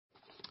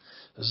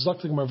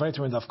Zoktik Marvaiter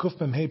and Daf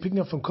Kufmem. Hey, picking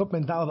up from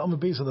Kufmem Dalad on the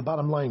base of the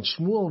bottom line.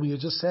 Shmuel, we had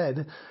just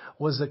said,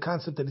 was the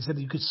concept that he said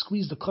that you could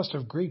squeeze the cluster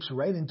of grapes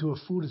right into a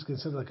food. It's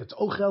considered like it's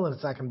ochel, and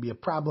it's not going to be a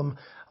problem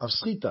of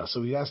schita.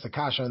 So we asked the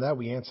kasha on that.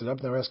 We answered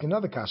up. Now we're asking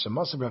another kasha.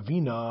 Masa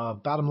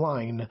Ravina, bottom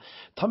line.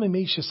 Tame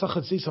makes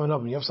shesachat zesim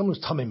anavim. You have someone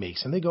who's tame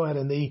makes, and they go ahead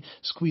and they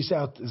squeeze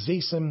out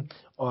zesim,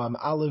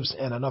 olives,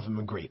 and anavim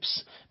and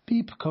grapes.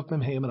 Beep,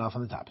 Kufmem, hey, and off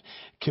on the top.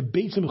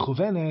 Kebeitzim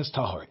chuvenes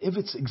tahor. If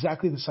it's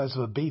exactly the size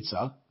of a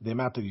beitza, the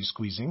amount that you're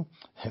squeezing,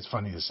 it's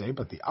funny to say,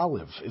 but the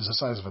olive is the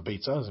size of a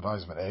beitza, is the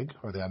size of an egg,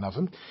 or the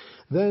anavim,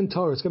 then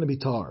tar, it's going to be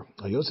tar.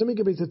 But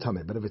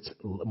if it's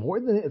more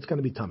than it, it's going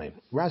to be tame.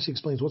 Rashi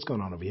explains what's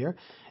going on over here.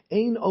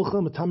 Ein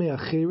ochel matame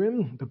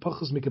acherim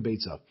bepachos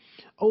mikabeitza.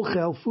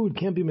 Ochel, food,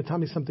 can't be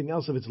matame something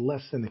else if it's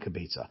less than the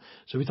kabeitza.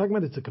 So if you're talking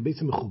about it's a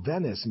kabeitza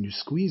mechuvenes, and you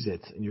squeeze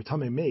it, and you're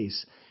tame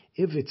mace,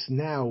 if it's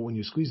now, when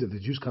you squeeze it, the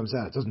juice comes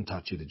out, it doesn't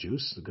touch you, the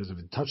juice, because if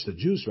it touched the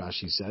juice,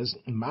 Rashi says,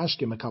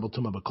 mashke makabel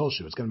tuma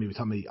b'kolshu, it's going to be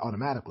tummy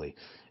automatically,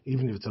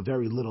 even if it's a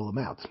very little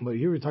amount. But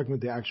here we're talking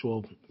about the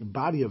actual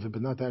body of it,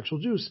 but not the actual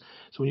juice.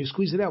 So when you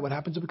squeeze it out, what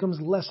happens? It becomes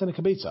less than a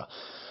kabetza.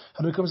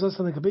 And it becomes less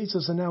than a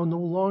kabetza, so now no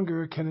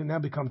longer can it now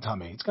become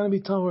tameh. It's going to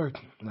be tahor.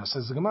 Now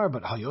says the Gemara,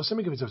 but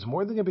if it's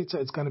more than kabetza,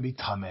 it's going to be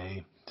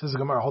tameh. Says the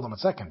Gemara, hold on a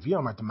second. If you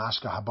say that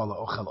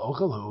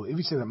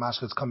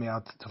mashka that's coming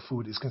out to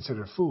food is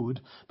considered food,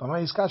 but how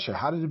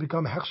did it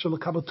become hechsher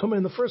l'kabel tumah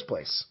in the first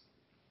place?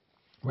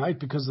 Right?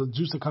 Because the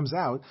juice that comes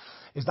out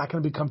is not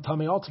going to become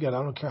tummy altogether.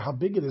 I don't care how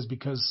big it is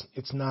because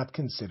it's not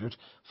considered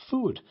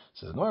food.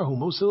 Says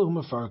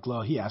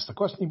he asked the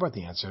question, he brought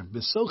the answer.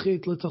 We're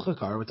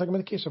talking about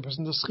a case where a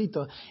person does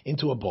schita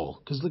into a bowl.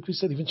 Because like we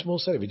said, even Shmuel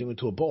said, if you do it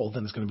into a bowl,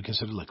 then it's going to be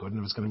considered liquid.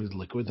 And if it's going to be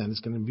liquid, then it's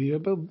going to be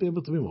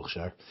able to be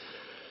mukhshar.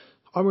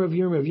 Amar Rav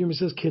Yirmiyah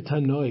says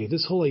ketanoi.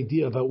 This whole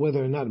idea about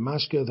whether or not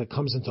mashka that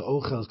comes into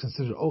ochel is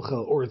considered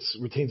ochel or it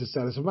retains the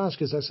status of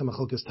mashka is actually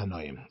machlokes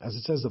tanoim. As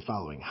it says the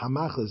following: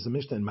 Hamachlis is the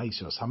Mishnah in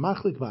Maishos.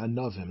 Hamachlik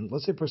ba'anavim.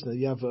 Let's say a person that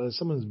you have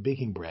someone's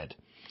baking bread,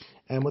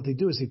 and what they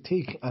do is they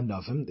take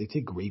anavim, they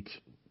take grape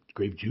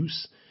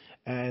juice,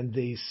 and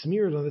they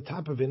smear it on the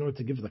top of it in order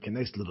to give it like a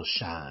nice little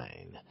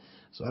shine.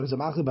 So that is a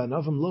machli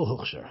ba'anavim lo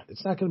hochsher.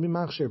 It's not going to be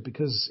machsher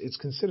because it's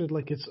considered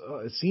like it's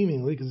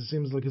seemingly because it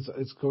seems like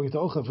it's going to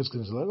ochel if it's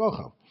considered like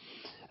ochel.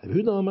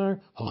 No,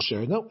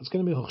 it's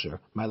going to be hochsher.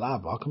 My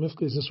lab, how come if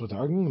is this what they're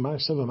arguing? Mar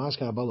sever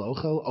mashka abala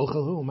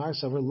ochel hu mar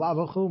sever lav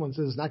ochel. One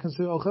says it's not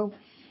considered ochel.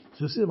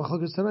 So you see the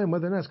machlokes tonight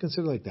whether or not it's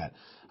considered like that.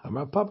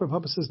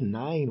 Papa says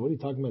 9. What are you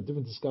talking about?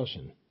 Different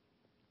discussion.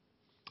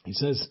 He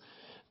says.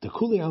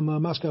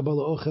 Everyone's going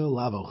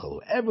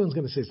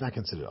to say it's not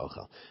considered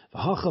ochel. They're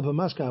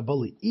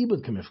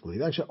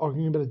actually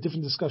arguing about a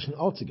different discussion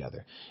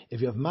altogether.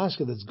 If you have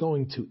mashka that's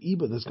going to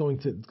ibud, it's going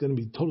to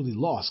be totally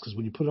lost because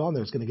when you put it on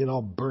there, it's going to get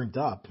all burnt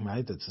up,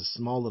 right? That's a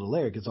small little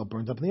layer, it gets all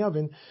burnt up in the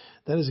oven.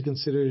 Then is it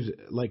considered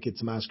like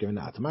it's mashka or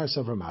not? Tamar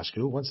savar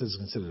mashka. Once it's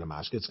considered a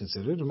mashka, it's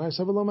considered. Tamar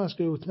savar lo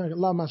mashka. It's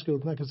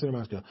not considered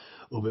mashka.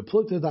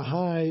 Ubeplukta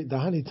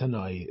dahani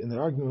tanai. And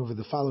they're arguing over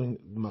the following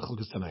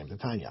machlokes tanaim. The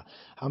Tanya.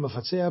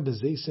 Let's say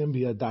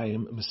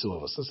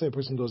a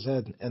person goes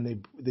ahead and they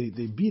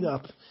beat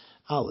up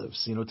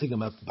olives, take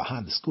them up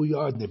behind the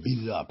schoolyard and they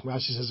beat it up.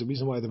 Rashi says the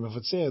reason why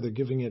they're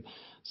giving it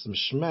some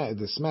schmack,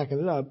 they're smacking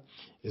it up,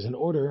 is in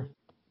order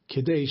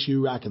kidei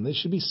shiurak, and they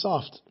should be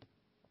soft.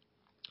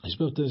 They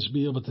should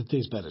be able to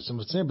taste better. So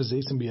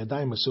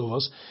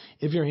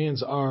if your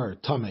hands are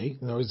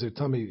tamei, in other words, they're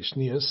tamei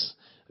shnius.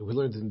 We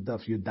learned in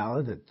Daf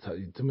Yudala that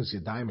tumas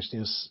yadayim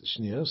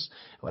shnius.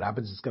 What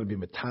happens? It's going to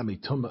be metami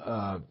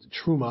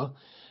truma.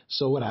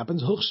 So what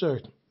happens?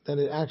 Huchser. Then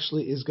it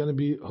actually is going to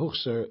be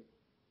huchser.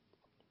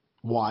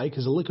 Why?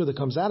 Because the liquid that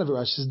comes out of it,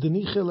 Rashi says, you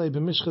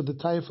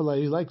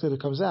like that it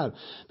comes out.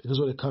 Because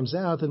when it comes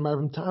out, then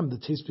marvim tam, the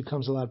taste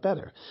becomes a lot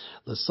better.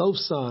 The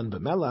sofsan,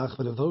 but melach,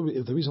 but if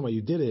the reason why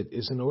you did it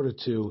is in order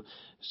to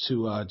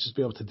just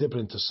be able to dip it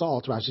into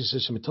salt, Rashi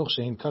says,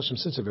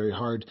 since they're very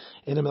hard,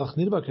 it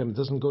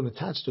doesn't go and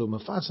attach to it. You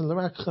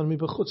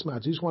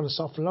just want to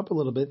soften it up a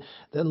little bit,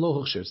 then lo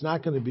huchsher. It's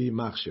not going to be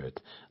machsher. If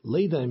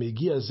the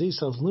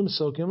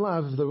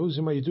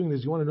reason why you're doing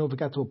this, you want to know if it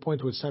got to a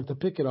point where it's time to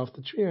pick it off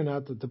the tree or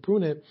not, to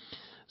prune it,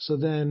 so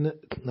then,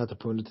 not to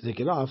prune it, to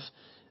take it off,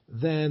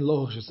 then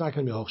lo hochsher, it's not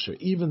going to be hochsher.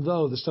 Even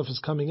though the stuff is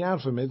coming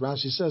out from it,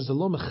 Rashi says, the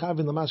lo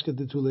mechavin lamashka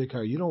ditu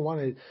leikar. You don't want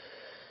it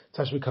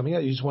to actually coming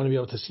out, you just want to be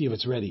able to see if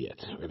it's ready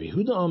yet. Rabbi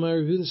Huda Amar,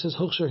 Rabbi Huda says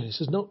hochsher. He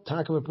says, no,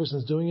 talk of a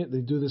person's doing it, they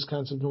do this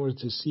concept in order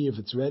to see if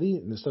it's ready,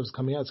 and the stuff's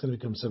coming out, it's going to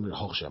become similar to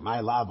hochsher. My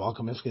lav,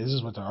 this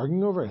is what they're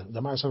arguing over.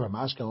 The mar savar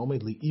mashka,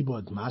 omed li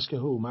ibod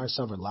mashkahu, mar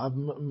savar lav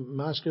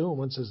mashkahu.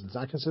 One says it's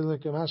not considered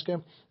like a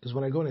mashka, because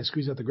when I go and I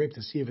squeeze out the grape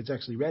to see if it's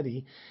actually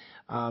ready,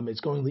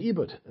 it's going li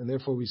ibud, and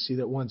therefore we see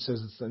that one says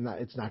it's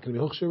not going to be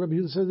hochsher. Rabbi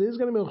Huda says it is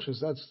going to be hochsher.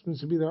 So that seems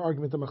to be their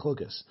argument of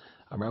machlokas.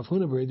 Rav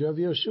Huna b'rei Rav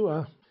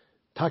Yoshua.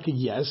 Taki,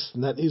 yes,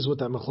 and that is what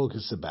that machlok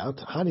is about.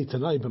 Hani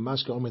tanai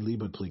b'mashka omed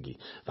libud pligi.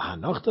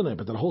 V'hanach tanai,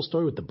 but that whole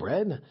story with the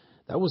bread,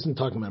 That wasn't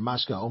talking about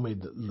mashka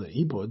omed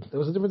leibud. That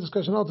was a different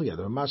discussion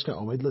altogether. Mashka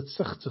omed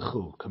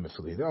letzechtechu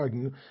kamifli. They're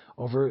arguing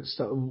over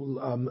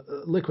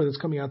liquid that's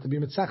coming out to be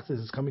mitzachtes.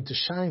 It's coming to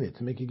shine it,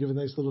 to make it give a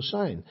nice little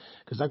shine.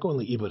 Because not going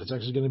leibud, it's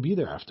actually going to be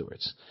there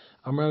afterwards.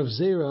 Amar of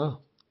Zera.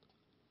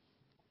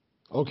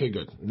 Okay,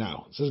 good.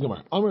 Now, says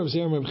Gemara. Amar of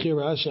Zera, Amar of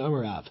Chira, Ashi,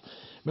 Amar Av.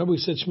 Remember we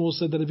said, Shmuel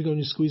said that if you go and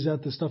you squeeze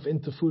out the stuff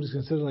into food, it's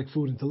considered like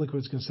food, into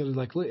liquid, it's considered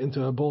like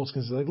into a bowl, it's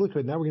considered like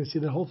liquid. Now we're going to see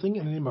the whole thing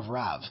in the name of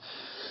Rav.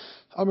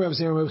 Amar Rav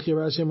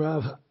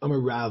Zera, Amar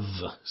Rav.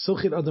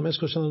 Sochit Adam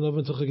Eshko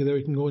Shalom there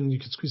you can go and you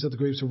can squeeze out the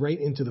grapes right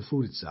into the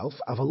food itself.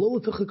 Avalola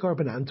Tucha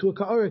Karbanan to a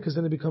Ka'ara, because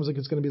then it becomes like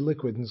it's going to be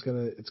liquid and it's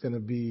going to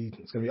be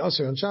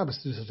usher on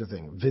Shabbos to do such a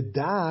thing.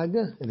 Vidag,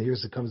 and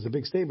here's comes the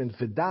big statement.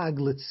 Vidag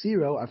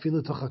Litziro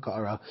Afilu Tucha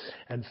Ka'ara,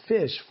 and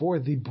fish for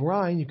the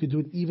brine you could do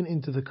it even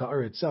into the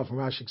Ka'ara itself. And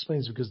Rashi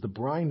explains because the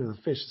brine of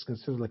the fish is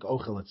considered like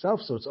ochel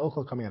itself, so it's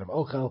ochel coming out of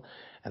ochel,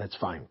 and it's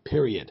fine.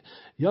 Period.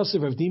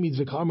 Yosef Rav Dimi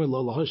Dvikamer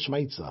Lo Lahosh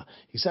Shmeitza.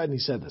 He said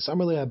this.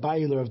 Amarle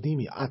Abayi Rav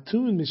Dimi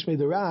Atun Mishmei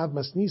Rav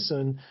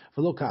Masnisan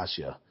V'lo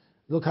Kasha.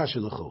 Lo Kasha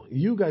Luchu.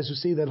 You guys who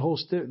say that whole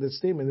that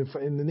statement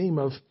in the name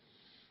of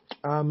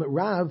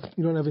Rav,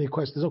 you don't have any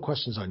questions. There's no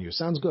questions on you.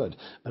 Sounds good.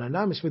 But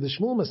Anamish with the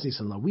Shmuel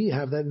Masnisan, we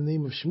have that in the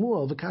name of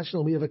Shmuel.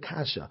 V'kasha, we have a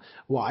kasha.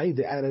 Why?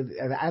 They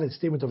added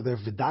statement over there.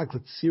 V'dag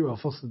l'tziro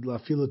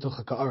filu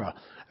tocha ka'ara.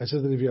 I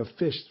said that if you have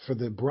fish for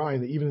the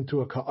brine, even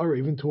into a ka'ara,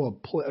 even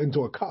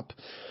into a cup,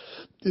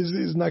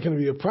 is not going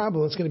to be a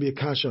problem. It's going to be a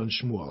kasha on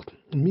Shmuel.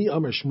 Mi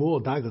Amar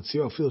Shmuel dag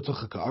l'tziro filu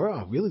tocha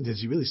ka'ara. Really? Did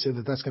you really say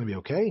that that's going to be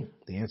okay?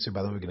 The answer,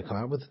 by the way, we're going to come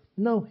out with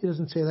no. He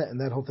doesn't say that,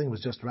 and that whole thing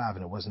was just Rav,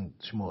 and it wasn't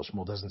Shmuel.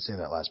 Shmuel doesn't say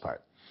that last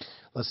part.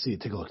 Let's see.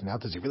 Take a look now.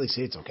 Does he really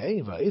say it's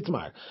okay?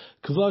 Itmar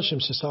kavashim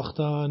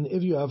shesachtan.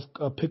 If you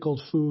have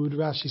pickled food,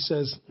 Rashi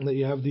says that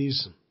you have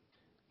these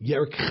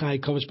yerk chai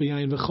kavash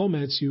b'yayin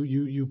v'chometz.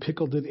 You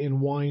pickled it in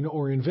wine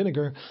or in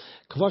vinegar.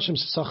 Kavashim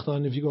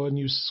shesachtan. If you go and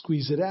you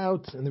squeeze it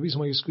out, and the reason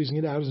why you're squeezing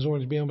it out is in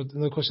order to be able.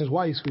 And the question is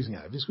why are you squeezing it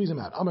out? If you squeeze them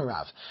out, Amar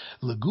Rav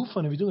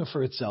legufan. If you're doing it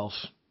for itself.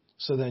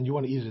 So then you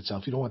want to eat it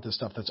itself. You don't want the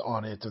stuff that's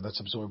on it or that's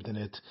absorbed in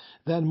it.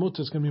 Then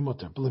mutter is going to be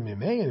mutter. And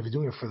if you're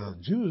doing it for the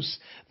juice,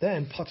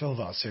 then pater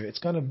l'vaser. It's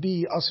going to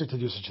be usher to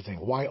do such a thing.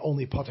 Why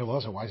only pater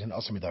l'vaser? Why isn't it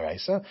usher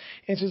midaraisa?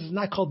 Answer is it's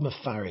not called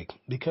mefarik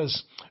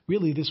because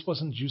really this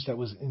wasn't juice that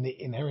was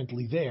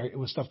inherently there. It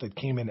was stuff that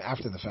came in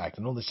after the fact,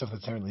 and all the stuff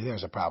that's inherently there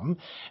is a problem.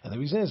 And the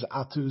reason is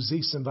atu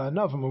zeisim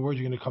va'anavim. A word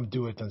you're going to come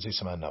do it on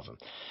zeisim va'anavim.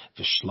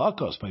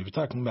 Vishlakos. But if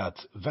you're talking about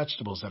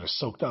vegetables that are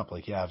soaked up,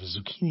 like you have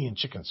zucchini and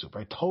chicken soup,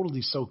 right?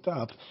 Totally soaked up,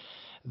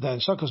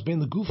 then shakos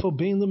bein legufo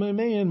bein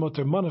lemeimein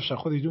mutter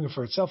manavshach. Whether you're doing it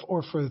for itself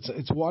or for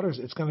its waters,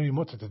 it's going to be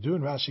mutter to do.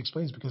 And Rashi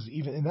explains because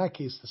even in that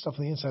case, the stuff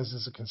on the inside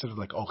is considered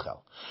like ochel.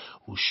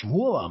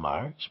 Shmuel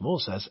Amar, Shmuel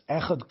says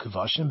echad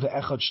kavashim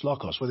ve'echad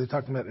shlakos. Whether you're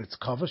talking about it's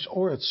kavash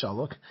or it's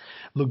shalok,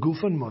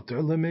 legufan mutter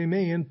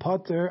lemeimein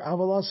pater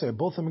avalaser.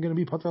 Both of them are going to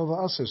be pater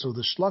avalaser. So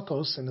the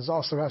shlakos, and as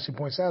also Rashi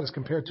points out, is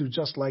compared to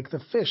just like the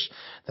fish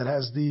that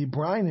has the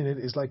brine in it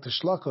is like the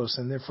shlakos,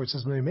 and therefore it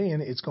says lemeimein.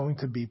 It's going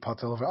to be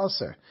pater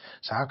avalaser.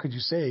 So how could you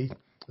say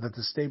that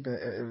the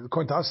statement,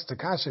 according to us, it's a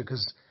kasha,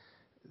 because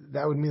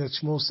that would mean that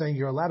Shmuel's saying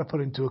you're allowed to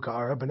put into a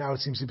ka'ara, but now it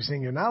seems to be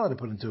saying you're not allowed to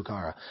put into a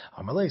ka'ara.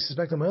 Amalei,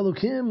 suspect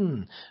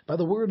Elokim, by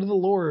the word of the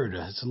Lord.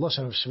 It's a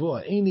lashon of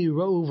Shavua. Eini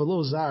ro'u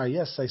v'lo zar.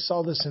 Yes, I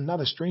saw this and not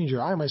a stranger.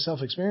 I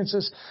myself experienced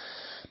this.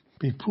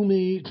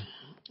 Bipumi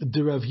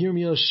de Rav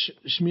Yirmiyah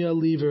Shmiya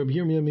Li Rav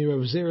Yirmiyah mi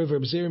Rav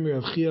Zera mi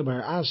Rav Chia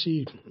bar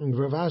Ashi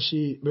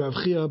Rav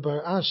Chia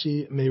bar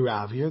Ashi mi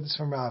Rav. You heard this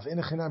from Rav. In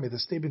a chinami, the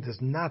statement is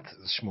not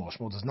Shmuel.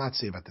 Shmuel does not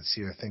say about the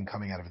seer thing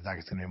coming out of the dag.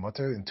 It's going to be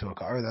mutter into a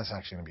ka'ar. That's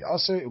actually going to be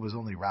aser. It was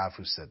only Rav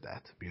who said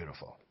that.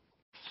 Beautiful.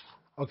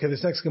 Okay,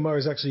 this next Gemara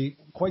is actually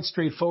quite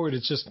straightforward.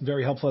 It's just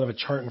very helpful to have a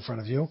chart in front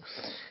of you,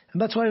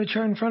 and that's why I have a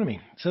chart in front of me.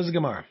 It says the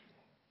Gemara.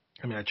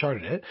 I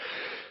charted it.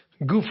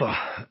 Gufa.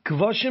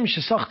 Kvashim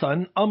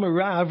shesachtan. Amar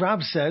Rav.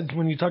 Rav said,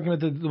 when you're talking about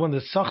the one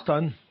that's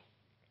sachtan,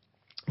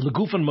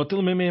 legufan mutter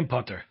l'memein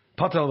pater.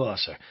 Pater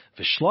l'vaser.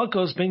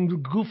 V'shlakos bein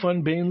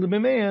legufan bein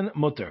l'memein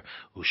mutter.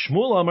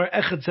 U'shmuel Amar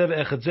echad zeh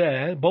ve'echad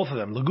zeh. Both of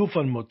them.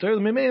 Legufan mutter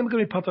l'memein going to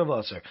be pater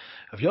l'vaser.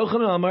 Rav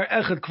Yochanan Amar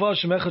echad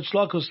kvashim echad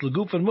shlakos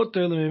legufan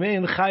mutter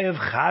l'memein chayev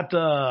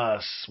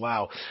chatas.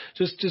 Wow.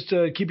 Just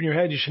keep in your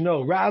head, you should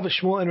know. Rav,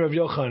 Shmuel, and Rav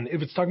Yochanan.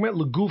 If it's talking about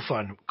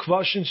legufan,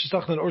 kvashim,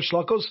 shesachtan, or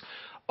shlakos,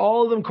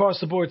 all of them across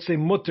the board say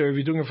mutter if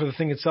you're doing it for the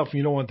thing itself and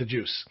you don't want the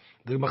juice.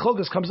 The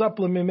Machlokes comes up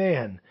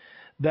l'mimehen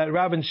that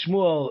Rav and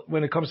Shmuel,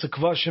 when it comes to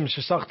kvashim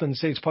shesachtan,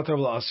 say it's pater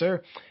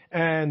l'aser,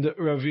 and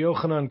Rav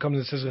Yochanan comes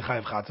and says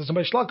chayev chatas. And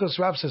by shlakos,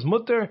 Rav says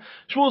mutter,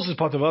 Shmuel says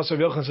pater l'aser,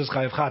 Rav Yochanan says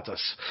chayev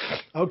chatas.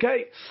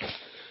 Okay.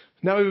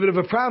 Now we have a bit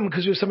of a problem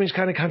because there's something that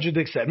kind of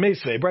contradicts that.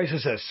 Meisvei,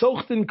 Bryce says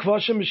sochtin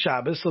kvashim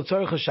Shabbos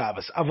l'tzarich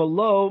Shabbos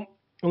avalo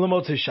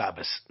l'motzei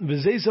Shabbos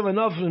v'zeisav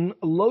anavin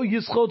lo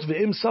yischot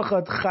ve'im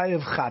sachat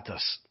chayev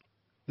chatas.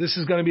 This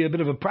is going to be a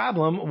bit of a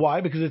problem. Why?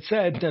 Because it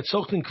said that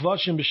sochtin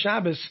kvashim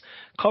b'Shabbos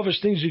covers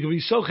things you can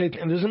be sochet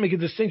and doesn't make a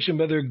distinction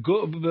whether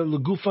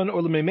legufan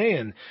or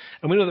lemeimein.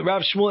 And we know that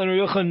Rav Shmuel and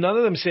Rav Yochanan, none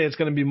of them say it's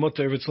going to be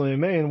mutter if it's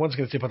lemeimein. One's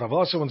going to say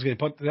patavlasa, one's going to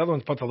put the other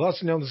one's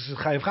patavlasa. Now this is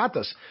chayiv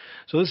chatas.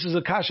 So this is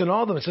a kasha in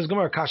all of them. It says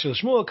Gemara kasha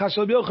l'Shmuel,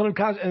 kasha l'Rav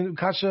Yochanan, and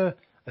kasha.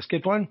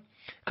 Escape one.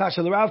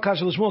 Kasha l'Rav,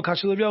 kasha l'Shmuel,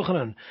 kasha l'Rav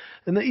Yochanan.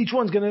 And then each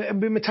one's going to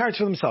be mitaret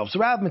for themselves. So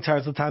Rav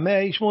mitaret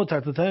l'tamei, Shmuel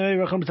mitaret l'tamei,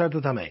 Yochanan mitaret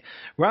l'tamei.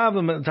 Rav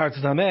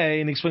mitaret l'tamei,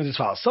 and he explains as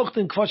follows.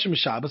 Sochtin kvashim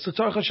Shabbos,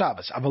 l'tzorcha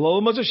Shabbos.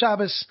 Avalol mozer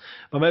Shabbos.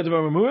 B'mei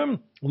devar mamurim,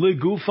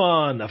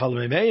 l'gufan. Aval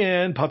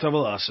l'meimein, patar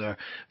v'laser.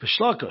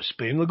 V'shlakos,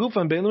 bein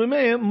l'gufan, bein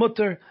l'meimein,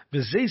 mutter.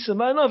 V'zeisem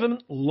v'anovim,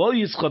 lo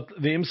yitzchot,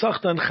 v'im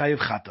sochtan chayiv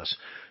chatos.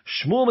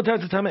 Shmuel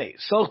mitaret l'tamei.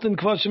 Sochtin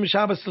kvashim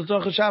Shabbos,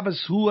 l'tzorcha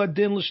Shabbos, hu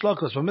adin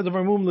l'shlakos. B'mei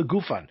devar mamurim,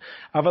 l'gufan.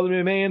 Aval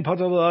l'meimein,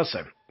 patar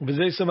v'laser.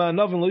 V'zeisem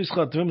v'anovim, lo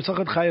yitzchot, v'im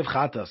sochtan chayiv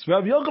chatos.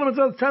 Rav Yochanan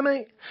mitaret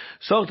l'tamei.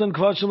 Sochtin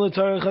kvashim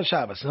l'tzorcha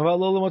Shabbos. Aval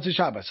lo l'motzi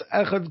Shabbos.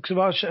 Echad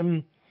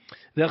kvashim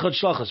Lechad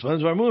shlachas, when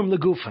varmuim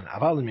legufan,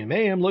 aval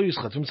mimeim lo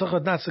yischat,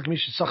 v'msachat nasik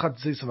mish sachat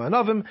zeisam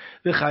anavim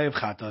v'chayev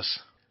chatas.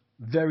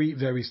 Very,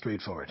 very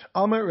straightforward.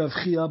 Amar Rav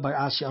Chia by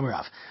Ashi Amar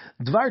Rav.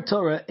 Dvar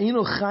Torah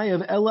eino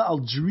chayev ela al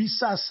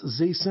drisas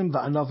zeisim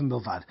v'anavim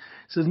bilvad.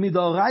 Says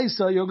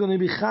midal you're going to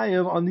be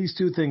chayev on these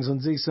two things, on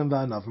zeisim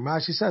v'anavim.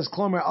 Rashi says,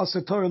 Klomer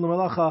aser Torah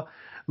l'malacha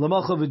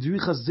l'malcha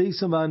v'drichas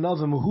zeisim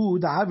v'anavim hu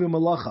da'avi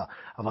malacha.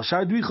 Aval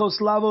shar drichos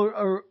lavo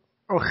or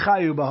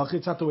chayu b'hach.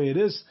 It's not the way it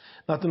is.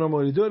 Not the normal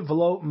way to do it.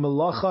 V'lo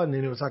melacha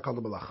ninu. It's not called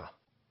the melacha.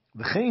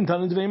 V'chein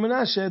tanu dvei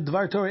Menashe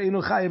dvar Torah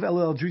eino chayev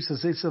ela al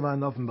drisas zeisim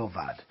v'anavim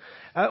bilvad.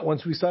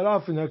 Once we start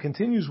off, and now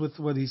continues with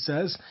what he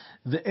says,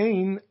 the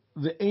ain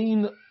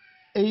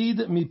aid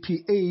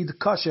mipi aid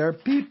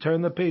kasher. Peep,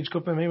 turn the page.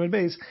 Kupim Haman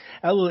base.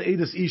 Ela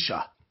aidus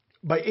isha.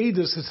 By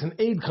aidus, it's an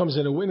aid comes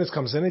in, a witness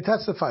comes in, he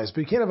testifies.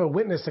 But you can't have a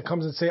witness that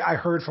comes and say, I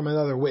heard from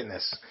another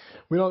witness.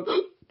 We don't.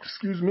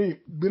 Excuse me.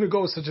 We don't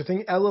go with such a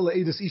thing. Ela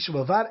aidus isha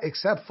bavad,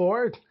 except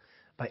for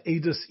by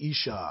aidus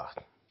isha.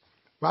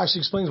 Rashi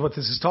explains what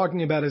this is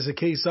talking about as a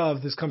case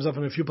of, this comes up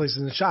in a few places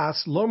in the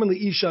Shas,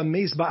 Lomeli isha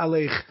meis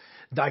ba'alech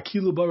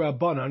dakilu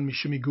barabanan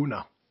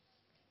mishimiguna.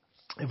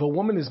 If a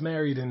woman is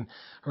married and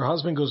her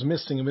husband goes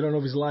missing and we don't know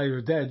if he's alive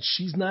or dead,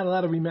 she's not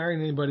allowed to remarry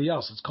anybody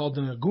else. It's called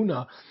an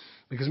aguna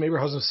because maybe her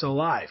husband's still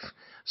alive.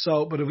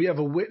 So, but if we have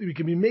we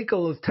can be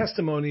makel of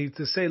testimony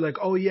to say like,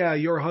 oh yeah,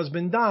 your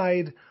husband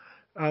died,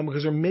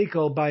 because they're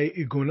makel by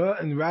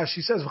iguna, and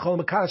Rashi says, "V'chol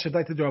mekadosh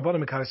adayta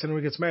d'Rabbanan mekadosh."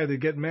 Anyone gets married, they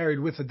get married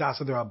with the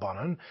dasa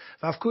d'Rabbanan.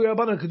 V'afku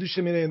Rabbanan kedushin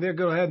minei, and they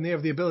go ahead and they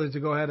have the ability to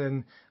go ahead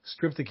and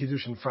strip the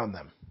kedushin from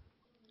them,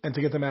 and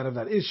to get them out of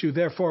that issue.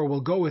 Therefore,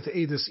 we'll go with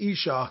Eidus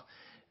Isha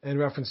in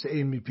reference to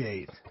Eid Mipi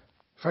Eid.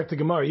 In fact, the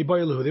Gemara,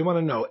 they want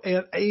to know,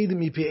 Eid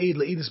Mipi Eid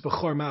Le'idus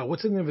Bechor Ma,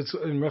 what's in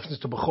reference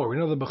to Bechor? We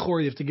know the Bechor,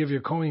 you have to give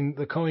your Kohen,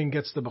 the Kohen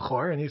gets the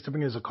Bechor, and he has to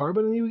bring his a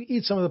carbon, and you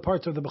eat some of the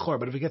parts of the Bechor.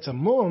 But if he gets a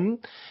mum,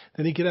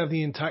 then he could have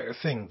the entire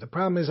thing. The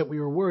problem is that we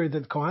were worried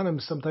that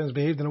Kohanim sometimes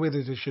behaved in a way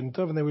that they shouldn't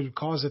have, and they would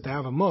cause it to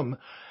have a mum.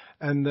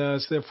 And so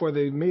therefore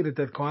they made it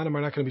that Kohanim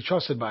are not going to be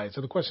trusted by it.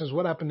 So the question is,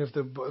 what happened if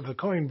the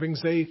Kohen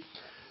brings a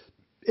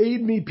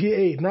Eid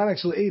Mipi Eid, not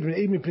actually Eid, but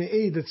Eid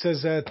Mipi Eid that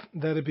says that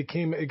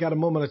it got a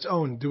mum on its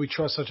own. Do we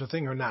trust such a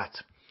thing or not?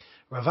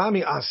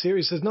 Ravami Asir,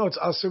 he says, no, it's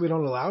Asir, we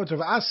don't allow it. Rav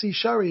Asi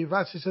Shari,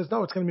 Rav Asi says,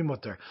 no, it's going to be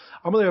mutter.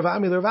 Amalei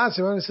Ravami, Rav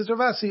Asi, he says, Rav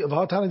Asi, of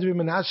Hatana to be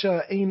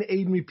Menashe, Ein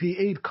Eid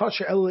Mipi Eid,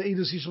 Kosher, El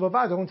Eidus Isha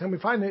Bavad. The only time we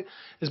find it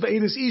is by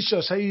Eidus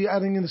Isha, so you're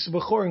adding in the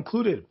Bechor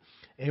included.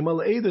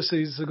 Eimal Eidus,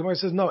 the Gemara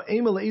says, no,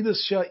 Eimal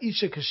Eidus Sha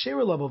Isha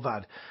Kasher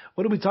Labavad.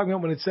 What are we talking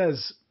about when it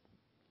says,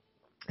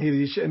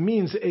 it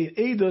means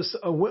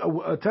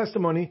a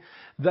testimony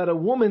that a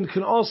woman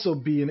can also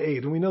be an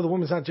aid. And we know the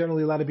woman's not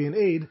generally allowed to be an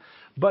aid,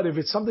 but if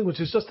it's something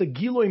which is just a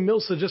giloi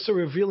milsa, just a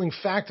revealing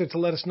factor to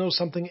let us know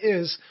something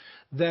is,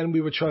 then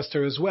we would trust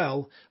her as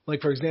well.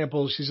 Like, for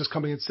example, she's just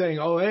coming and saying,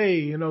 oh,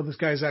 hey, this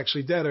guy's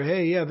actually dead, or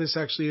hey, yeah, this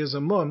actually is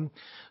a mum.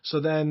 So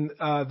then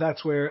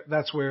that's what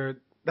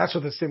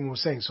the statement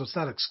was saying. So it's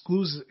not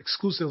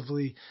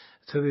exclusively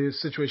to the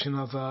situation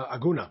of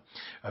Aguna.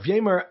 Of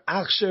Yemar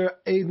Achsher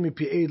Eid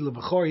Mipi Eid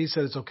LeBechor, he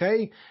said it's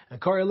okay.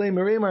 And Karele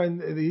Meremar,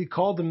 and he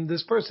called him,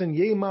 this person,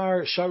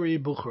 Yemar Shari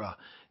Bukhra.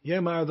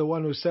 Yemar, the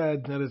one who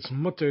said that it's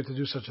mutter to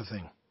do such a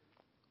thing.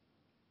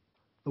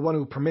 The one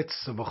who permits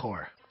a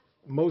Bechor.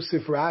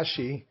 Mosif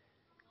Rashi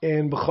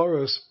in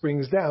Bechoros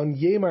brings down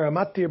Yemar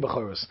Amatir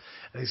Bechoros.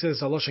 And he says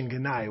it's a Loshen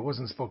Genai. It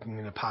wasn't spoken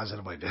in a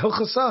positive way. The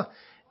Hilchasa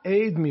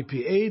Eid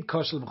Mipi Eid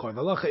Koshel Bechor.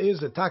 The halacha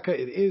is that Taka,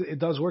 it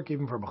does work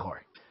even for Bechor.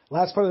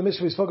 Last part of the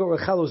Mishnah, we spoke about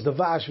Rechalos, the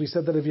Vash. We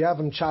said that if you have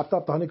them chopped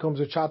up, the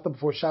honeycombs are chopped up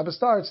before Shabbos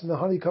starts, and the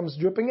honey comes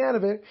dripping out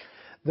of it,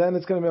 then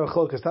it's going to be a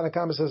Cholkas.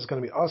 Tanakama says it's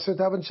going to be Aser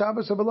to have in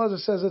Shabbos, so Belazar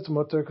says it's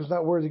Mutter, because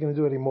not worried you're going to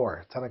do it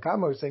anymore.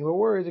 Tanakama is saying we're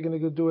worried you're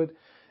going to do it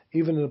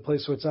even in a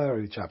place where it's not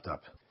already chopped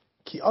up.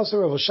 Ki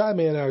Aser of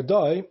Oshame and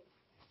Ardoi,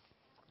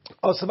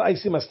 Asav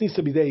Aisi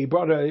Masnisa Bidei, he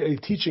brought a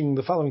teaching,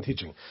 the following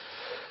teaching.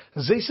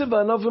 Zaysim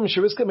v'anavim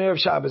sheriska me'erev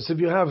Shabbos. If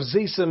you have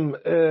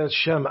zaysim,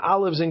 shem,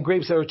 olives and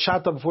grapes that were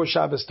chopped up before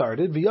Shabbos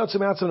started, v'yotzim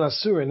atzim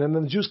nasurin, and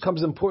then the juice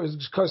comes and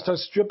starts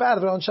to drip out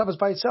of it on Shabbos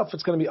by itself,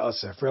 it's going to be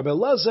aser. For Rabbi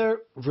Elazar,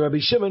 for Rabbi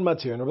Shimon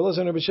matir, and Rabbi Elazar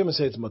and Rabbi Shimon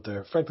say it's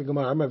mutter. Frankly,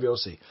 Gemara, I'm Rabbi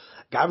Yossi.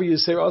 Gavi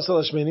Yisrael also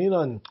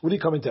lashmeininan. What are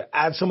you coming to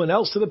add someone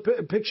else to the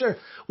picture?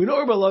 We know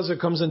Rabbi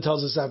Elazar comes and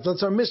tells us that.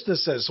 That's our Mishnah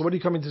says. So what are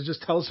you coming to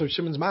just tell us what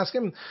Shimon's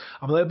masking?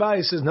 Amalei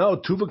Bai says no.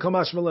 Tuva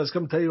kamash malas.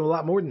 Come tell you a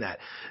lot more than that.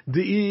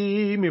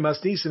 The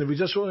mimasnisin. If we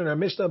just wrote in our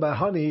Mishnah about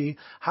honey,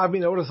 I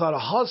would have thought a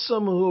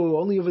hasam who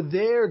only over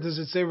there does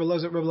it say Rabbi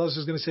Elazar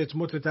is going to say it's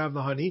mutter to have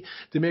the honey.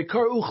 The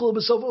mekar uchel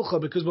b'sof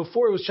uchel, because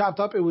before it was chopped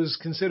up it was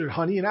considered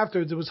honey, and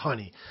afterwards it was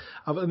honey,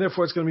 and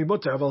therefore it's going to be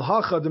mutter. Aval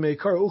hacha the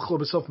mekar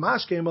uchel b'sof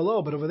mashke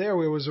malo, but over there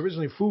where it was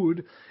originally food,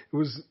 it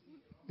was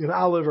an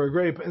olive or a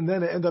grape, and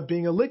then it ended up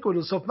being a liquid.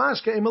 So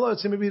mashke malo,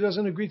 so maybe he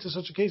doesn't agree to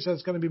such a case that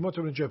it's going to be mutter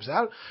when it drips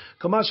out.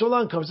 Kamash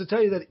Olam comes to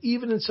tell you that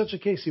even in such a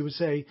case he would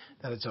say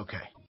that it's okay.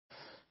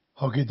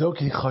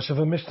 Okidoki,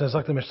 Choshev Mishnah,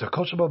 Zak the Mishnah,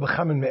 Koshaba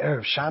b'chamin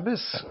me'erev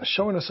Shabbos,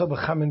 showing us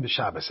b'chamin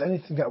b'Shabbos.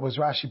 Anything that was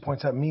Rashi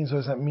points out means, what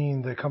does that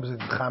mean? That it comes with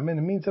b'chamin,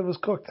 it means that it was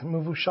cooked.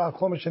 Mevushal,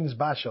 klomish in his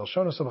bashel.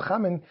 Showing us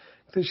b'chamin,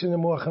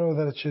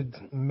 that it should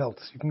melt.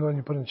 You can go and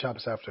you put it in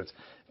Shabbos afterwards.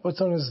 What's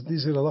known as,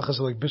 these are the halachas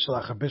like bishal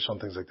achar bishal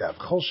and things like that.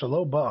 Chol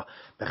shalo ba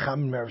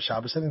b'chamin me'erev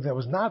Shabbos, anything that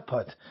was not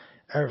put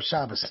erev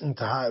Shabbos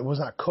into it was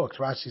not cooked.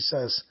 Rashi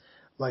says,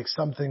 like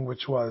something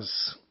which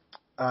was,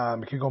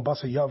 you could go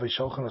basa yavish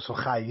ochan or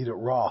sochai, eat it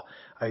raw.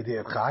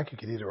 Idea chak, you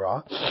could eat it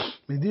raw.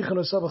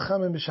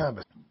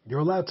 You're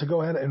allowed to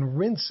go ahead and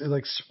rinse it,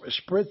 like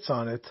spritz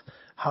on it,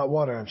 hot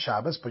water on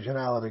Shabbos, but you're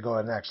not allowed to go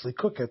ahead and actually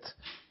cook it.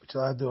 But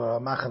you're allowed to do a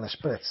machana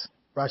spritz.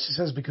 Rashi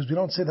says because we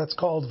don't say that's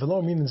called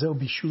velo meaning zeu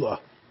bishula.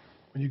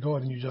 When you go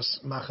ahead and you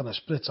just machana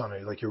spritz on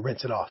it, like you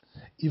rinse it off,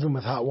 even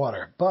with hot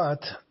water.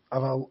 But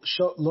aval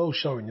low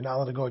showing, you're not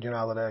allowed to go, you're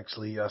not allowed to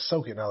actually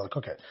soak it, you're not allowed to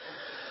cook it.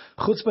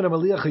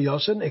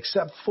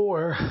 Except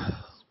for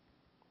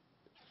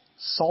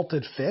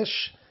salted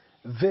fish,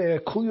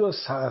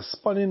 ve'kuyos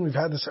haspanin. We've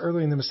had this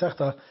earlier in the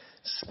Masechta.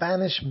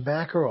 Spanish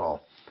mackerel.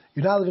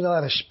 You're not even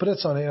allowed to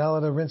spritz on it. You're not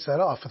allowed to rinse that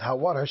off with hot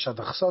water.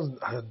 Because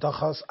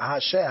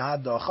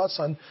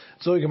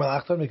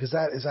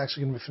that is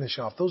actually going to be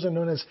finishing off. Those are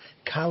known as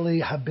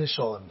kali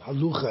habishol and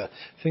halucha,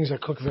 things that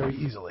cook very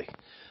easily.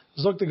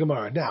 Zok the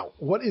Gemara. Now,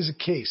 what is a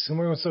case? And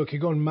we're going to say,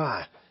 kigon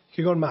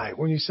mai.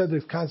 When you said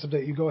the concept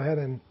that you go ahead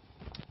and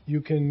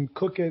you can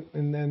cook it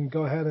and then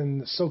go ahead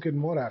and soak it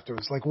in water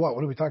afterwards. Like what?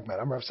 What are we talking about?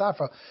 I'm Rav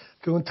Safra.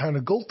 Going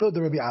Tarnagolta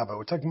the Rabbi Abba.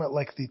 We're talking about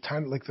like the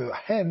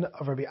hen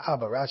of Rabbi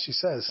Abba. Rashi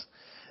says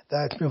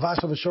that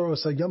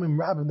Yomim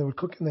Rabbim, they would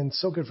cook and then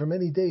soak it for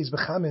many days.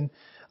 B'chamin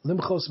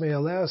limchos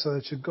me'aleh, so that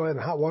it should go ahead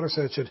in hot water,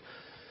 so it should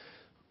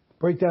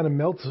break down and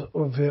melt. Of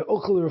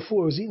okal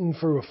refuah, was eaten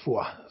for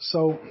refuah.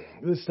 So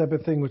this type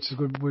of thing, which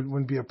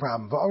wouldn't be a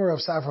problem. But Rav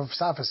Safra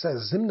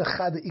says Zimna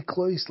chad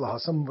iklois laha.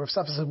 Some Rav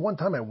Safra said one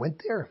time I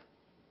went there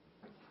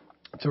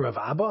to Rav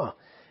Abba,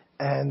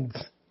 and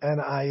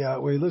I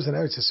where he lives in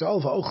Eretz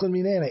Yisrael,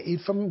 and I ate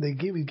from him. They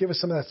give us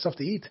some of that stuff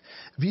to eat.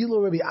 V'ilo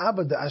Rabbi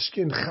Abba the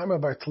Ashkin Chama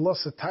Bar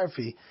Talosa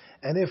Tarfi,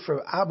 and if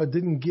Rabbi Abba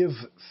didn't give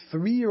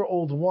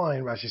 3-year-old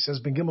wine, Rashi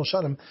says Ben Gimel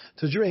Shanim,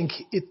 to drink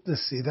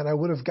itnasi, then I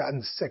would have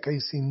gotten sick. I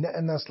see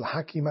ne'enas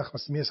lahaki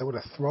machmas miyas. I would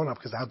have thrown up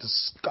because of how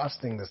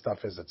disgusting the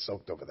stuff is that's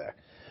soaked over there.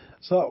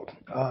 So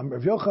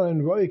Rav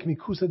Yochanan Roik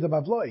Mikusa de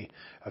Bavloi.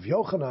 Rav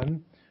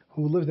Yochanan,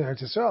 who lived in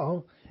Eretz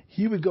Yisrael,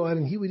 he would go ahead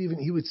and he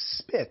would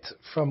spit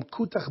from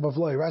kutach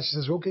bavloi. Rashi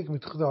says rokek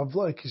mitchut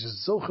bavloi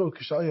kishes zocher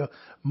kishaya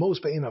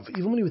most be'inav.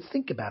 Even when you would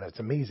think about it, it's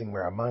amazing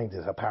where our mind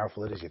is, how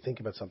powerful it is. You think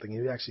about something,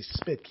 you actually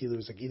spit. Kilo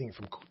is like eating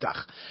from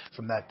kutach,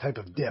 from that type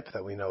of dip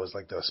that we know is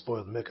like the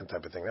spoiled milk and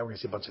type of thing. Now we're going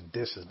to see a bunch of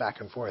dishes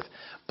back and forth.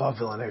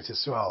 Bavel and Eretz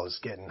Yisrael is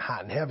getting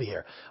hot and heavy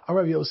here.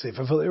 Rav Yosef,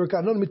 says,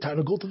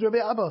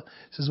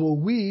 well,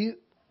 we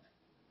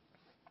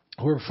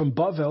who are from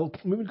Bavel,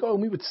 we would go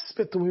and we would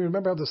spit, and we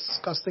remember how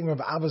disgusting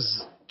Rav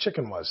Abba's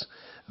chicken was.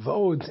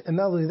 And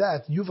not only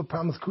that, you have a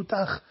problem with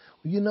kutach?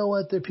 Well, you know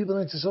what? There are people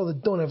in Israel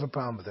that don't have a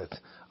problem with it.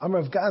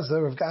 Rav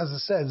Gaza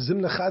said,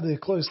 Zimna chade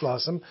klois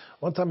lasem.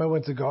 One time I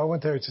went to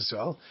Eretz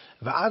Yisrael,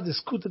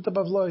 va'adis kutat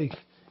bavloi,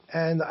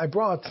 and I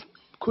brought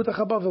kutach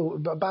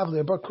Bavli,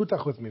 I brought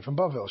kutach with me from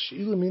Bavel.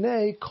 She'ilu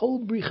minei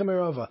kol bricha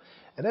merava.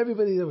 And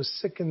everybody that was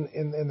sick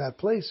in that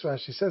place,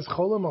 Rashi says,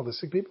 cholim, all the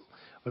sick people,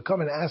 would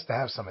come and ask to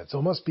have some of it. So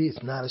it must be,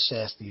 it's not as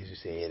shasti as you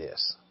say it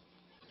is.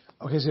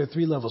 Okay, so there are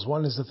 3 levels.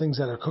 One is the things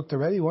that are cooked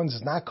already. One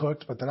is not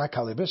cooked, but they're not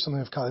kalibish.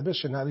 And if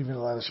kalibish, you're not even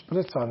allowed to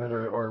spritz on it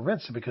or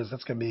rinse it because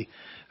that's going to be,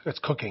 it's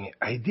cooking.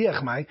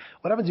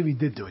 What happens if you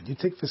did do it? You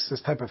take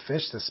this type of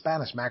fish, the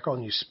Spanish mackerel,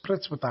 and you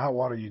spritz with the hot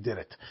water, you did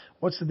it.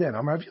 What's the din?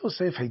 Rav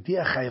Yosef,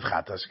 chayiv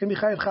chatas. You can be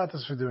chayiv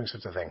chatas for doing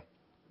such a thing.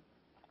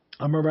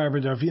 Amar Rabbi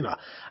Darvina.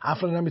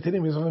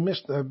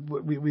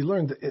 We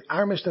learned that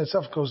our Mishnah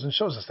itself goes and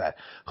shows us that.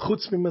 For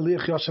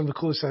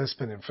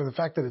the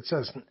fact that it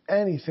says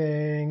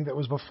anything that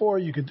was before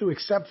you could do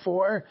except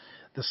for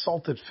the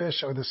salted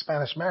fish or the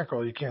Spanish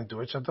mackerel, you can't do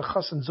it.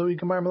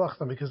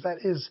 Because that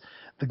is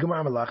the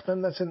Gemar Melachta,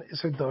 and that's an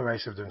Isser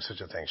D'Oraisa of doing such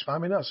a thing. So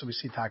we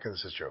see Taka,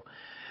 this is true.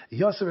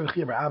 Yosef Rav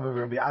Chia bar Abba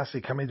Rabbi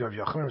Asi Kamed Rav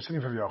Yochanan. We're sitting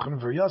for Rav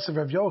Yochanan. For Yosef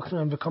Rav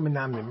Yochanan becoming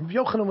Namim. Rav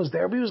Yochanan was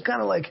there, but he was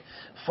kind of like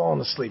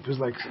falling asleep. He was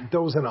like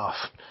dozing off.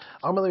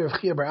 Amalei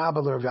Rav Chia bar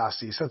Abba Rav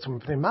Asi. He said to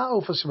him, "Ma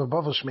ofas of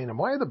Bavel Shmeinim.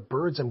 Why are the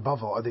birds in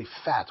Bavel? Are they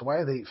fat? Why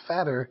are they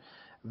fatter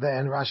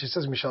than Rashi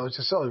says Mishal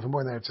Tzisol? Even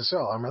more than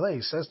Tzisol." Amalei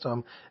he says to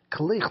him,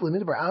 "Kalech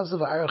l'nidbar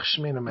azav arach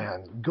Shmeinim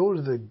man. Go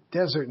to the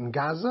desert in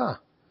Gaza,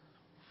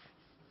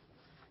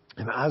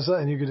 in Gaza,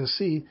 and you're going to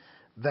see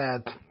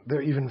that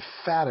they're even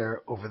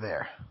fatter over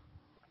there."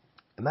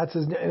 And that's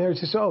in Eretz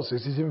Yisrael, so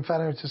he's even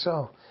fatter in Eretz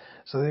Yisrael.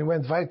 So then he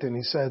went weiter and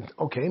he said,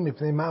 okay, why are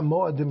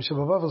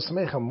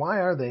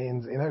they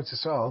in Eretz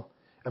Yisrael?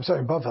 I'm sorry,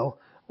 in Bavel.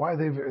 Why are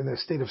they in a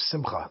state of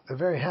simcha? They're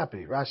very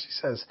happy. Rashi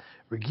says,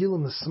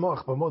 Regilim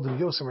l'smach b'modem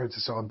yosem Eretz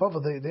Yisrael. In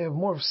Bavel, they have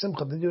more of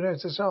simcha than they do in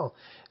Eretz Yisrael.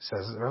 He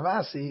says,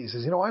 Ravasi, he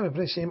says, you know why?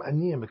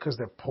 Because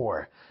they're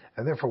poor.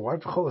 And therefore,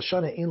 what?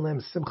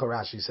 Simcha,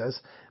 Rashi says,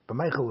 they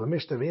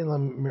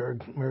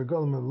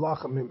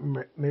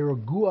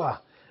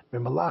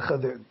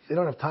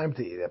don't have time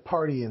to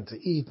party and to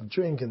eat and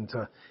drink and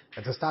to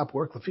stop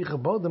work. All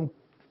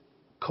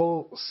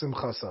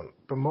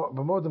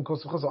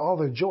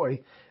their joy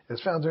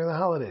is found during the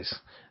holidays.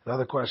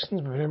 Another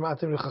question: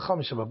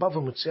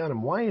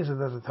 why is it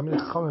that the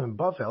Talmidei Chachamim in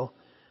Bavel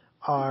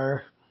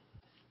are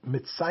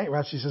Mitzay?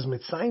 Rashi says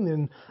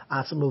Mitzayin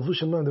Atzam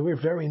Melvushim. They wear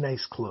very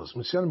nice clothes.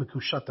 Why are they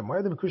Mekushatim?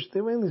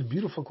 They wear this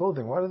beautiful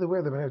clothing. Why do they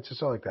wear them in Eretz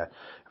Yisrael like that?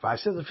 If I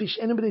said the fish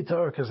anybody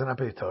Torah because they're not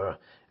B'nei Torah.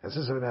 And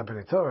since they're not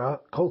B'nei Torah,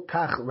 Kol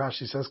Kach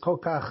Rashi says Kol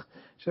Kach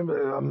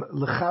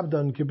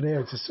Lechabdan Kibnei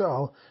Eretz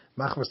Yisrael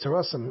Machvas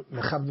Terasim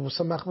Mechabdan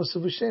Machvas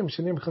Uvushem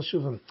Shenim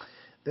Chashuvim.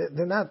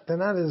 They're not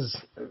as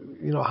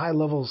high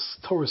level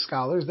Torah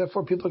scholars.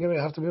 Therefore, people are going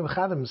to have to be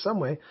mechadim in some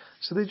way.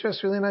 So they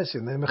dress really nicely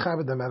and they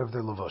mechabed them out of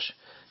their lavush.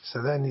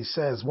 So then he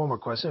says one more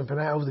question: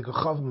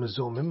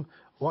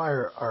 why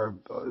are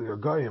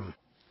goyim?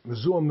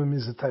 Mezumim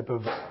is a type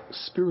of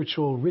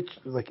spiritual rich,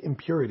 like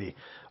impurity.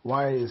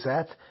 Why is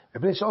that?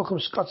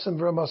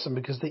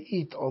 Because they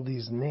eat all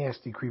these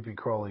nasty, creepy,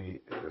 crawly,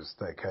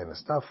 that kind of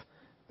stuff.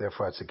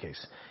 Therefore, that's the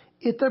case.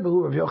 Remember,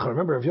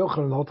 Rav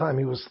Yochanan the whole time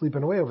he was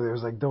sleeping away over there. He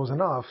was like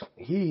dozing off.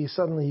 He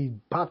suddenly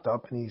popped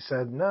up and he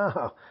said,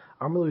 "No."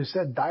 Armalu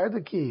said, "Dire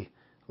the key,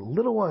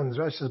 little ones."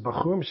 Rashi says,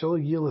 "Bachurim shelo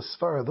yilas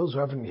svara." Those who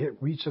haven't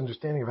reached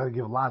understanding of how to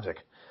give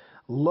logic.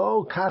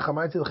 Lo kach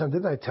amarti lechem.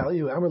 Didn't I tell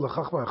you? Amar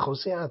lechachma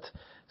chosiat.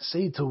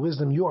 Say to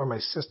wisdom, you are my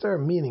sister.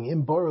 Meaning,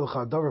 im bor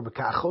lecha davar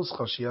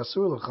b'kachoscha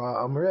she'asur lecha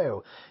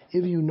amreu.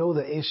 If you know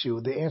the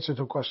issue, the answer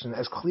to a question,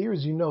 as clear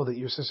as you know that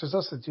your sister's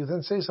us, that you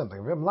then say something.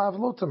 V'em lav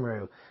lo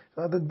tamreu.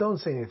 Then don't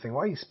say anything.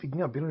 Why are you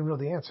speaking up? You don't even know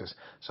the answers.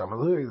 So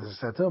Amalu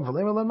said to him,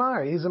 "V'lema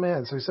lamar." He's a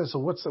man. So he says, "So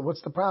what's the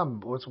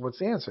problem? What's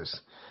the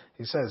answers?"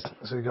 He says.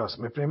 So he goes,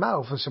 "Why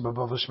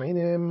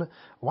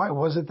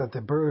was it that the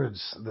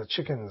birds, the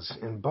chickens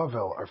in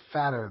Bavel, are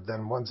fatter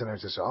than ones in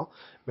Eretz Yisrael?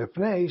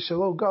 Mipnei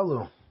shelo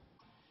galu.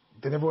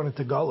 They never went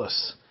into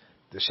galus.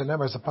 The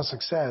Shenemar, as the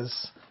pasuk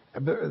says,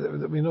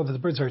 we know that the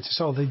birds of Eretz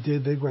Yisrael,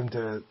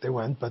 they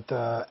went, but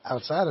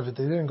outside of it,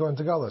 they didn't go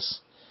into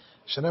galus."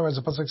 Shenemar, as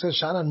the pasuk says,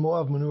 "Shanan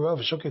Moav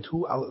Menurav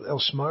Shoketu El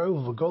Shmaru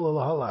V'Gola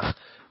Lahalach."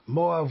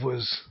 Moav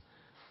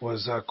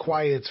was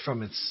quiet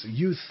from its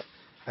youth,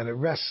 and it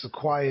rests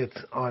quiet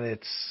on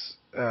its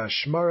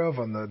shmarav,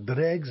 on the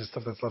dregs, the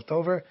stuff that's left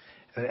over.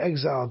 And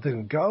exile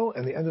didn't go.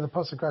 And the end of the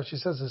pasuk, Rashi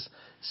says, is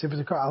Sefer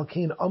Tekar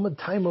Alkein Amad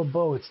Taimo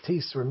Bo. Its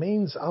taste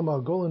remains.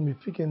 Amal Golan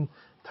Mifikin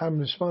Taim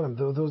Nishmanim.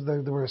 Those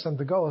that were sent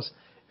to Golas,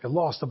 it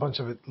lost a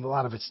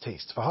lot of its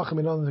taste.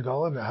 V'Hachamin on the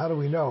Golan. Now, how do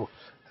we know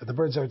that the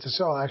birds of Eretz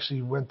Yisrael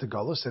actually went to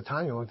Golos? The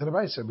Tanya went to the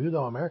Brayser. Yehuda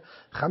Omer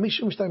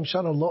Chamishim Shtayim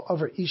Shana Lo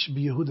Aver Ish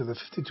BeYehuda. The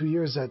 52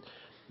 years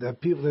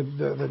that people,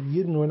 the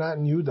Yidden were not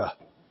in Yehuda.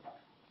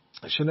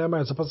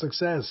 Shenemar, as the pasuk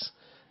says,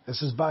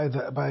 this is by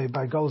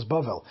Golos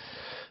Bavel.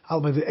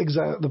 By the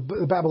exile, the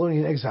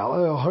Babylonian exile. On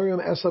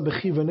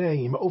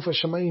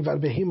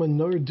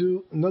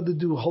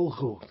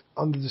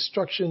the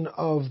destruction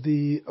of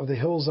the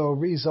hills, I'll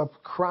raise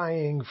up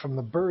crying from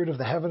the bird of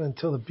the heaven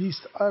until the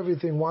beast,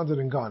 everything wandered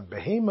and gone.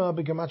 It's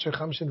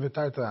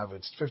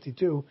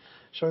 52,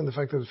 showing the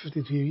fact that it was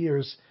 52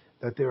 years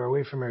that they were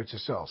away from Eretz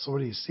Yisrael. So what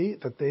do you see?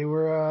 That they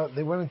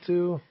went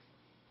into.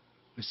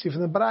 We see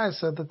from the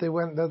Baraisa that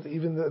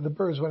even the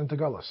birds went into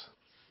Galus.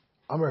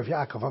 Amar of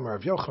Yaakov, Amar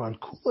of Yochanan,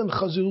 Kulan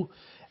Chazu,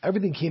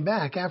 everything came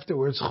back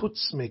afterwards,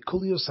 Chutz me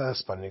Kulios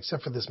Haspan,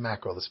 except for this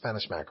mackerel, the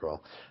Spanish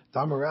mackerel.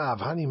 Damarav,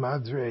 Hani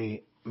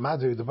Madre,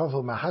 the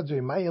Bavel Mahadre,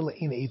 Mayel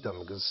in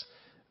Etam, because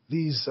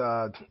these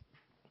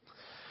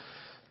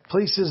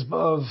places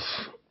of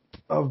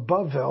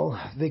Bavel,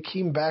 they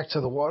came back to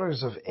the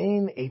waters of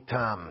Ein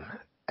Etam.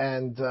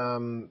 And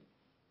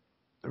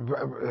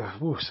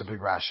it's a big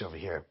Rashi over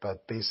here.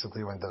 But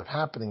basically, what ended up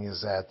happening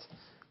is that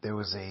there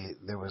was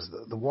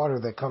the water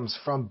that comes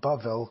from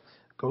Bavel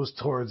goes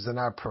towards the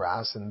Nar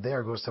Paras, and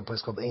there goes to a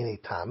place called Ein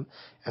Tam,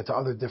 and to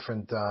other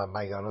different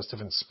Maiganos,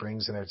 different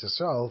springs in Eretz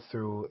Yisrael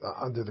through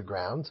under the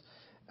ground,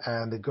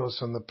 and it goes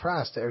from the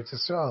Paras to Eretz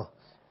Yisrael,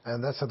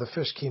 and that's how the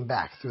fish came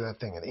back through that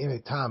thing. And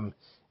Ein Tam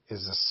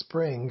is a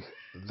spring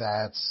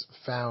that's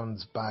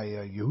found by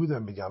Yehuda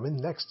and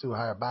Binyamin next to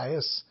Har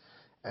Bayis,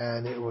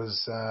 and it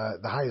was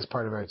the highest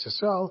part of Eretz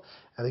Yisrael,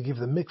 and they give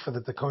the mikveh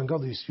that the Kohen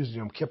Gadol used to use in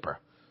Yom Kippur.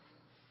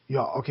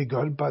 Yeah, okay,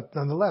 good, but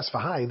nonetheless, for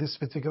high, this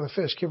particular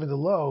fish, given the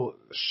low,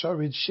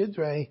 sharid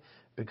shidre,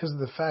 because of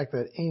the fact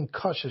that in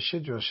kasha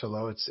shidra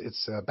shalo,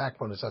 its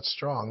backbone is not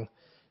strong,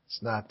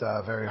 it's not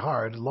very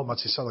hard. Lo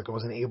matzisalik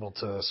wasn't able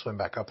to swim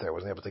back up there,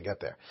 wasn't able to get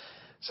there.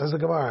 Says the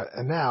Gemara,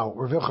 and now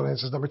Rav Yochanan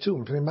answers number 2.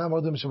 Why are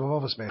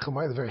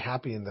they very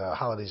happy in the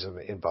holidays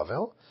in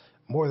Bavel?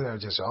 More than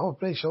just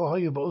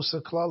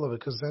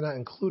because they're not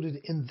included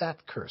in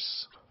that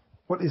curse.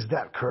 What is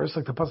that curse?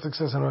 Like the pasuk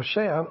says in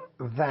Hosea,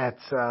 that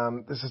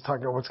this is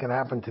talking about what's going to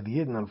happen to the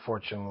Yidden,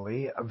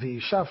 unfortunately.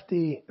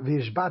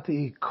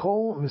 V'yishbati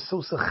kol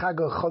misusa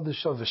chaga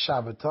chodesho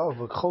v'shabbato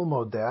v'chol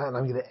modeh, and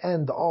I'm going to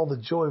end all the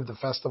joy of the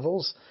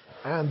festivals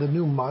and the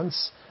new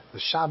months,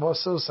 the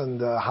Shabbosos and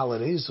the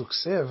holidays,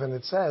 uksiv, and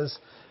it says,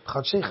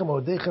 Chadshechem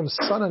odechem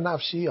sana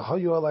nafshi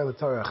hayu alay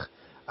l'torach.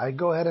 I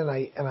go ahead and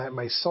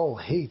my soul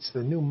hates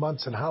the new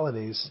months and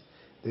holidays.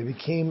 They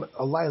became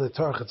alay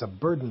l'torach. It's a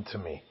burden to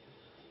me.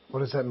 What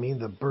does that mean,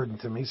 the burden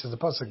to me? Says the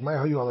pasuk, "My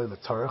hayu alei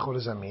l'tarech." What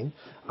does that mean?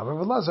 It's not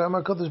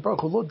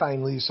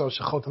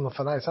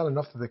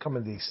enough that they come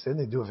and they sin,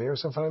 they do a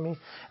virus in front of me.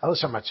 I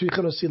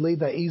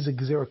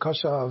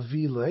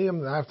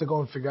have to go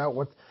and figure out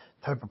what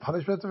type of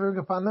punishment to bring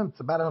upon them.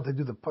 It's bad enough they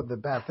do the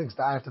bad things.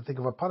 I have to think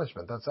of a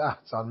punishment.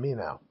 It's on me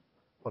now.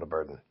 What a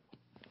burden.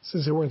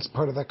 Since they weren't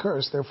part of that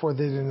curse, therefore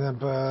they didn't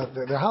have,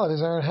 their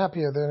holidays aren't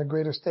happier. They're in a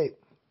greater state.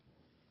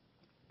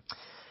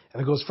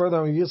 And it goes further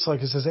on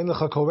Yitzchak. It says, "Ein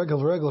lecha kol regel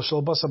v'regel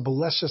shel basa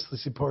beleshes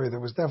l'sipori." There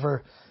was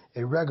never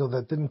a regel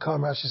that didn't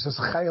come. Rashi says,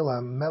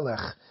 "Chayla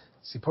melech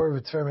sipori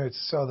v'tver meretz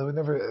Yisrael."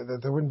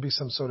 There wouldn't be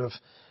some sort of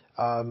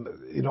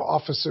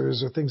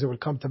officers or things that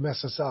would come to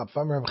mess us up.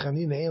 V'amar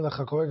Chanina, "Ein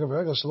lecha kol regel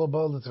v'regel shel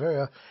ba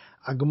l'tveria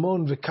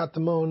agamon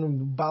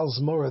v'katamon bal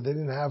zmora." They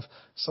didn't have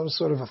some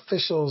sort of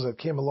officials that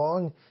came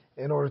along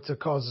in order to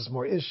cause us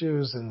more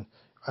issues. And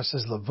Rashi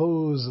says,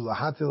 "Lavuz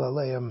lahatil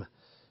aleim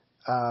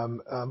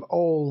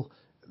all."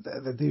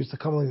 That they used to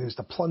come along, they used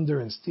to plunder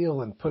and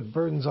steal and put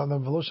burdens on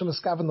them. It wasn't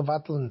that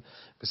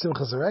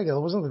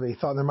they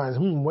thought in their minds,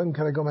 when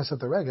can I go mess up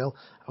the regel?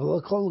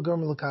 The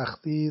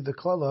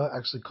klala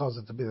actually caused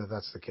it to be that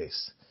that's the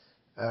case.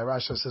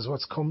 Rashi says,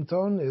 what's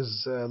komton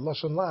is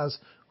lashon laz,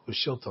 who's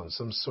shilton,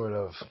 some sort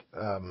of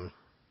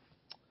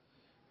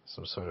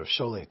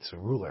sholet,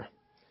 ruler.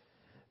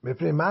 It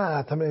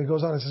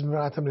goes on and says,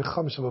 why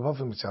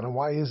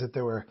is it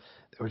they were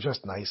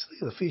dressed nicely?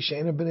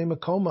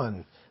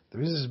 The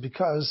reason is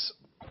because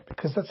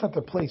that's not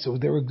their place. So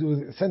they were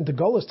sent to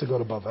Golas to go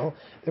to Bavel.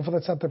 Therefore,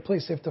 that's not their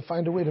place. They have to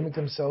find a way to make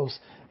themselves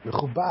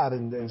mechubad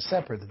and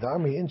separate. The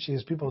army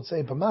inches, people would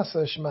say,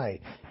 "B'masa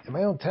shmai." In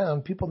my own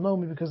town, people know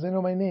me because they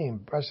know my name.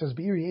 Rashi says,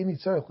 "B'iri eni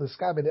tzarich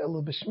l'skabed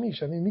elu b'shmi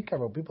shani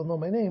nikaro." People know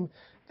my name,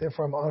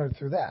 therefore I'm honored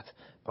through that.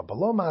 But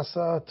below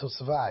masa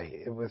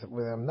tosvai,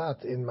 when I'm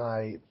not in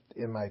my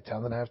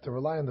town, then I have to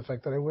rely on the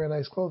fact that I wear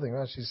nice clothing.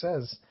 Rashi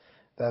says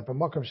that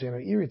b'makam she'enu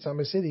iritz on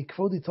my city,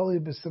 kvodi toli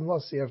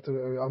b'simlasi, you have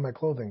to on my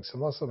clothing.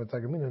 Simlasa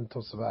b'tagamin and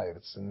tosavai.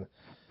 It's in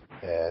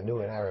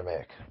new in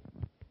Aramaic.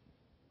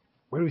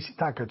 Where do we see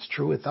taka? It's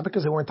true. It's not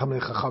because they weren't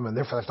Talmidei Chacham and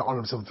therefore they have to honor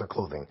themselves with their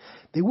clothing.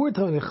 They were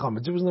Talmidei Chacham,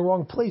 but it was in the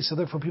wrong place, so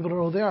therefore people don't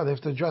know who they are. They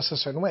have to dress a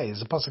certain way. As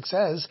the pasuk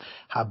says,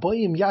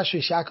 "Haboyim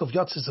Yashish Yaakov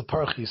Yotzes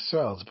Parach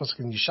Yisrael." It's the pasuk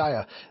in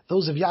Yeshaya.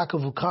 Those of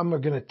Yaakov who come are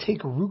going to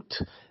take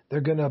root. They're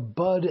going to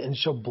bud and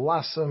show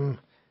blossom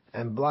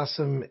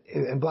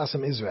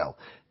Israel.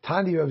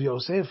 Tani Rav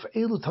Yosef,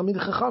 Elu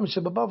Talmidei Chacham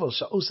shebabavel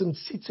sha'osim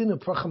tzitzin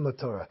u'pracham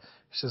laTorah.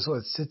 He says, well,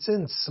 it's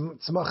tzitzin,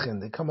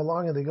 tzmachin. They come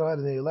along and they go out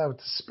and they allow it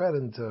to spread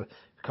and to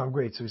become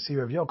great. So we see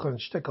Rav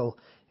Yochanan Shtickle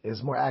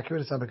is more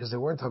accurate. It's not because they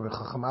weren't Talmidei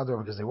Chacham, or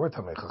because they were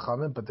Talmidei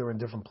Chachamim, but they were in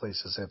different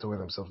places. They had to wear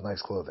themselves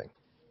nice clothing.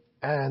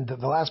 And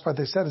the last part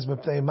they said is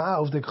Mepnei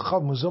Ma'av de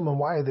Chacham Muzum,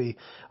 why are they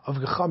of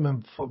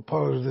Chachamim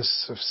part of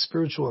this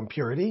spiritual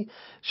impurity?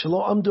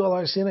 Shelo Amdu al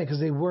Har Sinai, because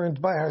they weren't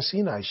by Har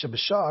Sinai.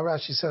 Shebashah,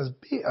 Rashi says,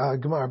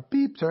 Gemara,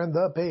 beep, turn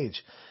the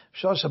page.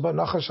 Shah Shabbat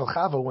Nachash al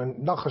Chava,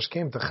 when Nachash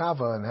came to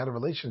Chava and had a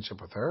relationship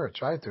with her, or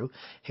tried to,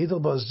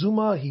 Hidel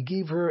Zuma, he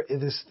gave her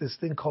this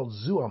thing called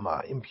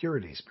Zuama,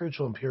 impurity,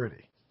 spiritual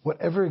impurity.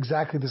 Whatever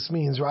exactly this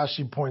means,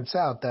 Rashi points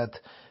out that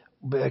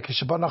when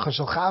she gave her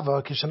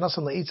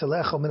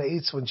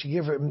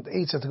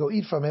Eitzah to go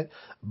eat from it,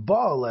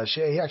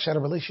 she actually had a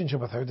relationship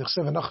with her. They had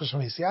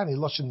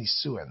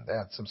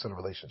some sort of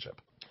relationship.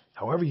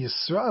 However,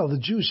 Yisrael, the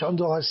Jews,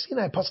 Shamdu al Har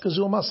Sinai, Paskazu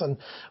Masan,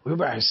 we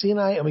were Har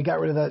Sinai and we got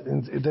rid of that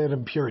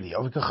impurity.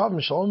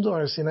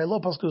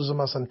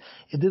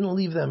 It didn't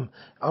leave them.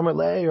 Amar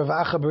Lei, Rav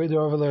Acha Beridu,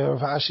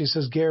 Rav Ashi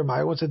says, Ger,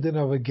 what's the din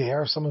of a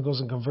Ger? If someone goes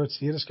and converts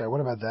to Yiddishkeit,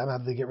 what about them? How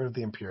do they get rid of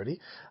the impurity?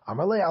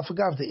 Amar Lei,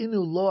 Alfagav, the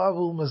Inu Lo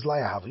Avu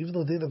Mazlayahav. Even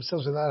though they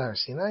themselves were not at Har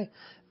Sinai,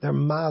 their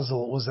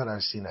mazel was at Har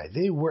Sinai.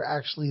 They were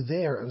actually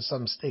there in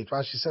some state.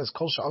 Rashi says,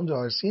 Kol Sha'amdu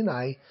Har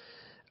Sinai,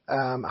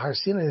 Har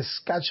Sinai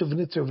is skachu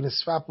v'nitru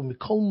v'nisrapu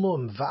mikol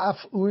mum v'af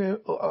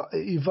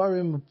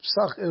ivarim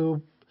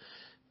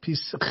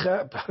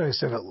piseach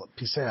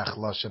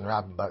lashon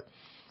rabim. But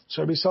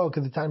so Rabbi Yisrael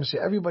at the time said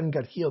everyone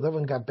got healed,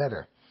 everyone got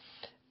better,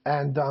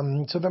 and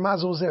so their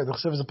mazel was there. The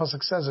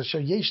pasuk says,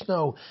 "Asher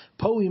yeshno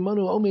po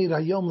imanu omid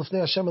hayom lefnei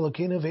Hashem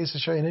Elokeinu ve'es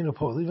asher yinenu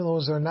po." Even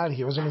those that are not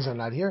here, those are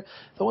not here.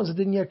 The ones that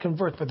didn't yet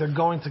convert, but they're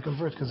going to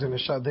convert because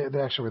they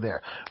actually were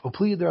there.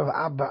 Uplid Rav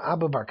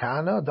Abba bar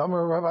Kahana,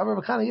 Damar Rav Abba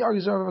bar Kahana. He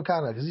argues Rav Abba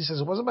bar Kahana because he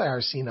says it wasn't by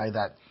Har Sinai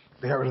that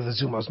they got rid of the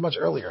Zuma. It was much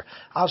earlier.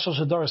 Al Shal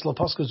Shadaris Lo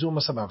Paska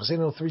Zuma Sabav. Say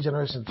no, 3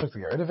 generations took to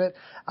get rid of it.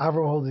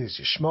 Avram holded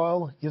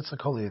Yishmael,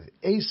 Yitzchak holded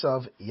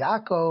Esav,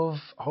 Yaakov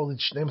holded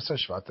Shnei Masar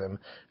Shvatim,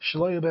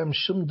 Shloyabem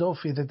Shum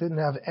Dofi that didn't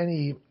have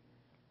any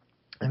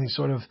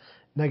sort of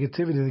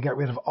negativity. They got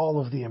rid of all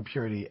of the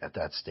impurity at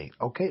that state.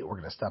 Okay, we're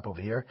going to stop over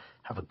here.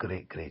 Have a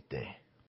great day.